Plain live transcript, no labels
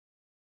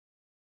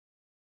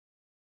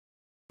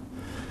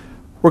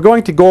We're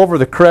going to go over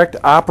the correct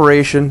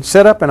operation,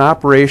 setup and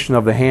operation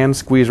of the hand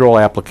squeeze roll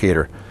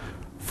applicator.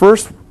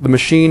 First, the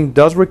machine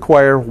does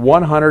require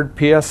 100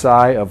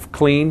 psi of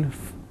clean,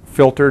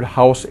 filtered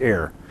house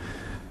air.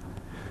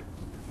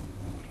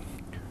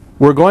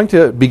 We're going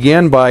to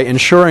begin by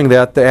ensuring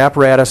that the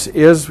apparatus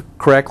is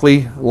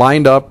correctly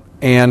lined up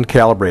and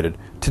calibrated.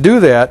 To do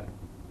that,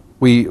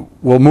 we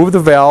will move the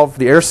valve,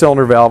 the air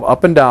cylinder valve,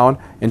 up and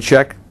down and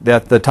check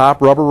that the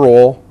top rubber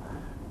roll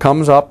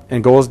comes up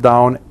and goes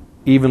down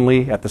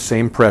evenly at the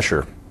same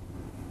pressure.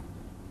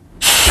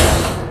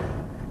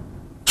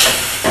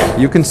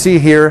 You can see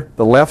here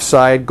the left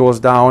side goes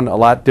down a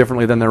lot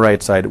differently than the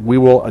right side. We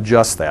will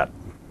adjust that.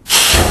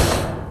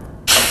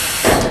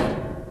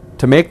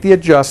 To make the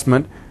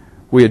adjustment,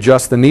 we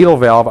adjust the needle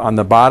valve on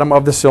the bottom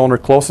of the cylinder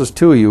closest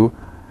to you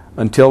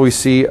until we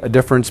see a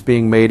difference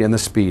being made in the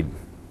speed.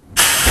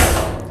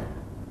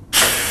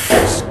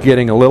 It's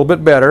getting a little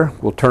bit better.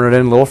 We'll turn it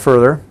in a little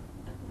further.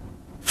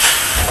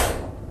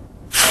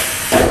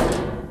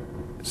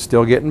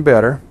 Still getting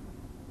better.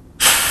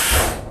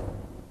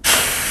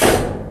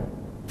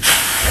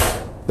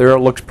 There it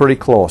looks pretty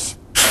close.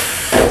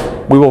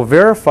 We will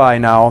verify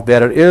now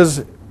that it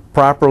is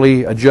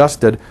properly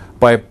adjusted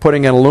by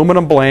putting an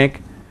aluminum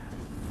blank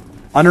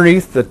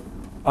underneath the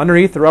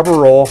rubber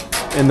roll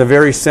in the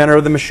very center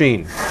of the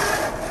machine.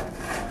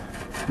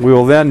 We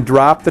will then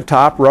drop the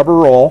top rubber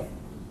roll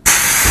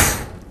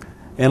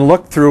and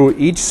look through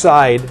each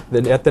side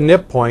at the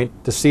nip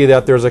point to see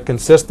that there's a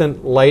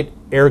consistent light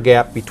air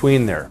gap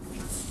between there.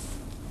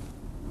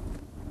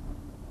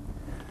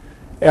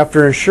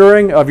 After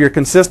ensuring of your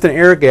consistent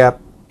air gap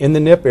in the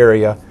nip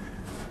area,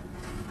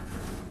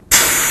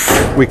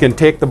 we can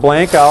take the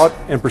blank out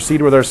and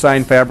proceed with our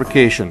sign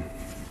fabrication.